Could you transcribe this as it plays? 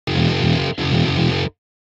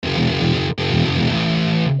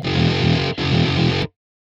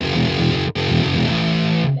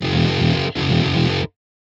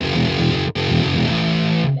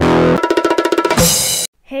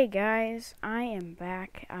Hey guys, I am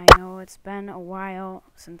back. I know it's been a while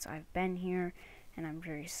since I've been here, and I'm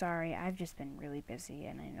very sorry. I've just been really busy,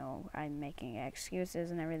 and I know I'm making excuses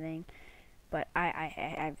and everything, but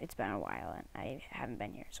it's been a while, and I haven't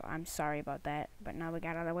been here, so I'm sorry about that. But now we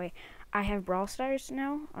got out of the way. I have Brawl Stars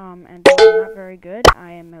now, and though I'm not very good,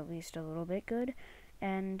 I am at least a little bit good,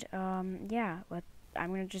 and yeah, I'm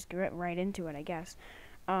gonna just get right into it, I guess.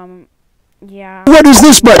 Yeah. What does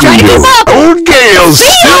this button do? Oh, Gale,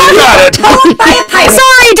 still got it!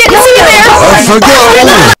 Sorry, didn't see you there! Off I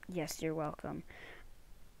go! Yes, you're welcome.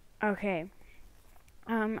 Okay.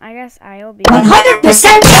 I guess I'll be 100%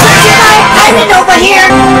 certified over here!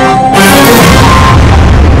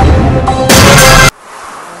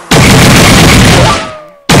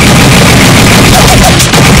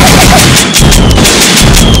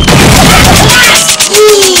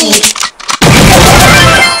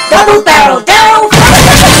 Double barrel down!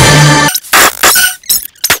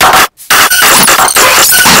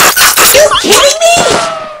 You kidding me?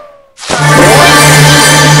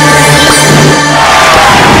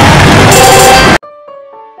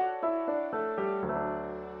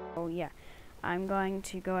 Oh yeah, I'm going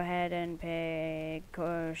to go ahead and pick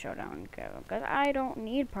Showdown because I don't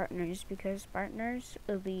need partners because partners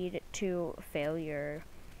lead to failure.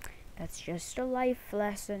 That's just a life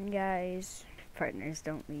lesson, guys. Partners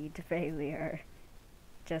don't lead to failure.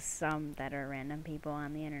 Just some that are random people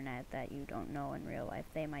on the internet that you don't know in real life,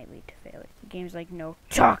 they might lead to failure. Games like no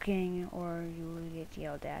talking or you will get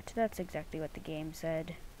yelled at. That's exactly what the game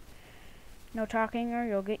said. No talking or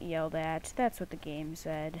you'll get yelled at. That's what the game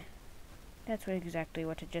said. That's exactly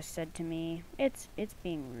what it just said to me. It's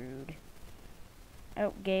being rude.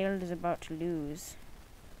 Oh, Gale is about to lose.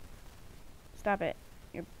 Stop it.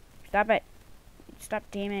 Stop it. Stop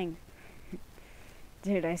teaming.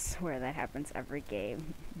 Dude, I swear that happens every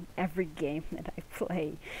game. Every game that I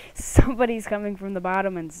play. Somebody's coming from the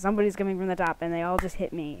bottom and somebody's coming from the top and they all just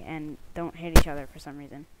hit me and don't hit each other for some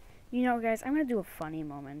reason. You know, guys, I'm going to do a funny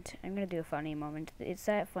moment. It's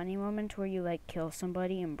that funny moment where you, like, kill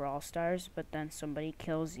somebody in Brawl Stars, but then somebody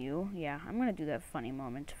kills you. Yeah, I'm going to do that funny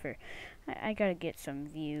moment for... I got to get some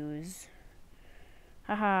views.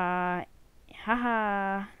 Haha.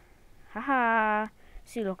 Haha. Haha.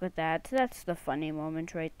 See, look at that. That's the funny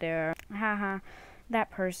moment right there. Haha. That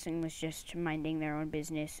person was just minding their own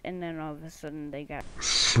business, and then all of a sudden they got...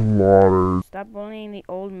 slaughtered. Stop bullying the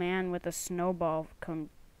old man with a snowball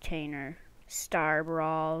container. Star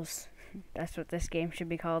Brawls. That's what this game should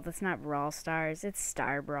be called. It's not Brawl Stars. It's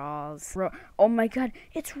Star Brawls. Oh my god,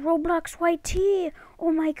 it's Roblox YT.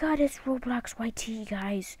 Oh my god, it's Roblox YT,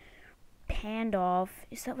 guys. Pandolph.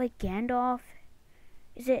 Is that like Gandalf?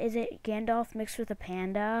 Is it Gandalf mixed with a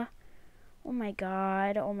panda? Oh my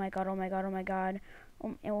god. Oh my god. Oh my god. Oh my god.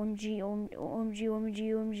 OMG. OMG. OMG.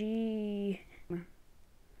 OMG.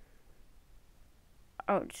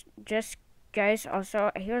 Oh, just guys,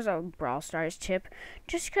 also, here's a Brawl Stars tip.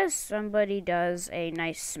 Just because somebody does a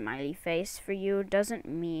nice smiley face for you doesn't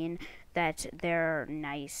mean that they're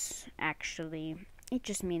nice, actually. It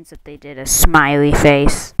just means that they did a smiley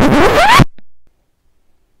face.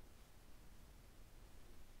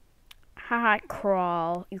 Haha,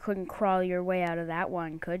 crawl. You couldn't crawl your way out of that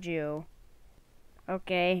one, could you?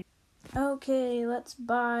 Okay. Okay, let's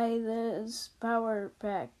buy this power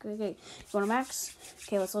pack. Okay, you want a max?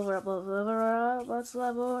 Okay, let's level up, let's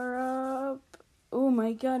level her up. Oh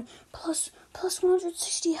my god, plus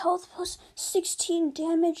 160 health, plus 16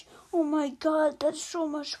 damage. Oh my god, that's so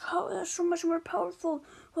much power, that's so much more powerful.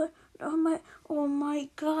 What? Oh my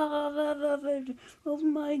god, oh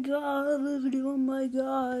my god, oh my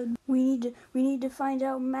god. We need to find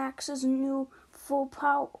out Max's new full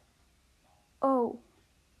power. Oh.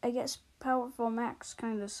 I guess powerful Max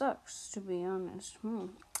kind of sucks, to be honest.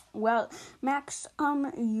 Well, Max,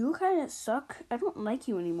 you kind of suck. I don't like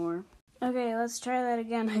you anymore. Okay, let's try that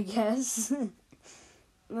again, I guess.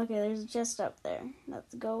 Okay, there's a chest up there.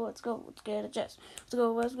 Let's go, let's get a chest.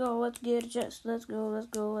 Let's get a chest. Let's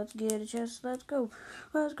get a chest.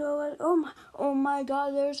 Oh my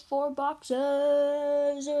god, there's 4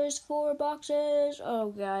 boxes. There's 4 boxes. Oh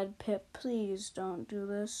god, Pip, please don't do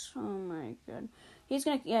this. Oh my god.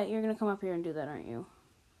 You're gonna come up here and do that, aren't you?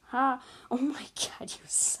 Ha! Oh my god, you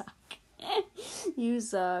suck. You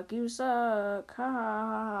suck. Ha ha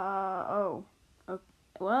ha. Oh. Okay.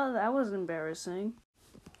 Well, that was embarrassing.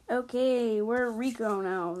 Okay, we're Rico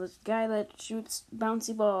now, the guy that shoots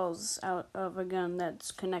bouncy balls out of a gun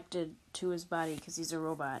that's connected to his body because he's a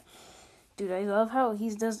robot. Dude, I love how he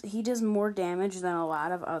does more damage than a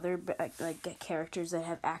lot of other like characters that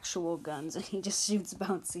have actual guns, and he just shoots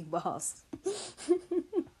bouncy balls.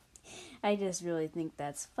 I just really think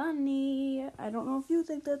that's funny. I don't know if you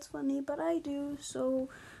think that's funny, but I do. So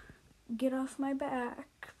get off my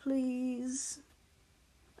back, please.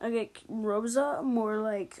 Okay, Rosa, more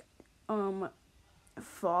like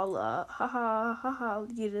Fala. Haha, haha.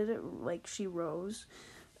 You did it like she rose.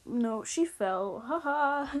 No, she fell.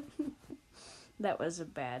 Haha. That was a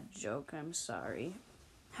bad joke. I'm sorry.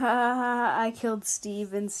 Ha ha ha! I killed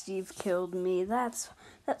Steve and Steve killed me. That's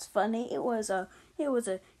funny. It was a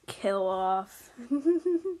kill off.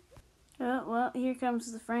 Well, here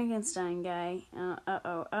comes the Frankenstein guy.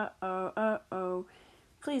 Uh-oh.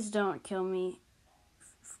 Please don't kill me.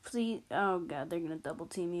 Please. Oh god, they're gonna double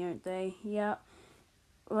team me, aren't they? Yeah.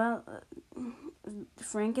 Well,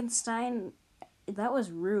 Frankenstein, that was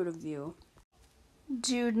rude of you.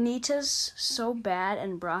 Dude, Nita's so bad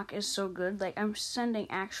and Brock is so good. Like, I'm sending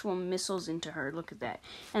actual missiles into her. Look at that.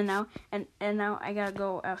 And now I gotta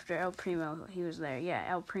go after El Primo. He was there. Yeah,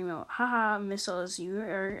 El Primo. Haha, missiles. You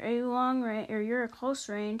are a long range, or you're a close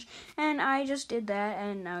range. And I just did that,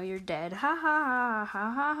 and now you're dead. Ha ha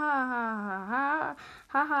ha ha ha ha ha ha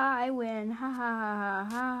ha ha. I win. Ha ha ha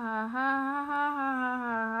ha ha ha ha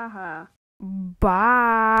ha ha. Bye.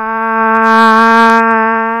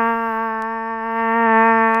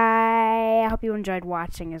 I hope you enjoyed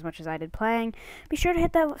watching as much as I did playing. Be sure to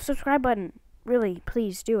hit that subscribe button. Really,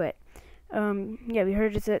 please do it. Yeah, be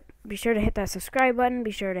sure to hit that subscribe button.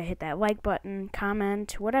 Be sure to hit that like button,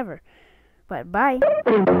 comment, whatever. But bye.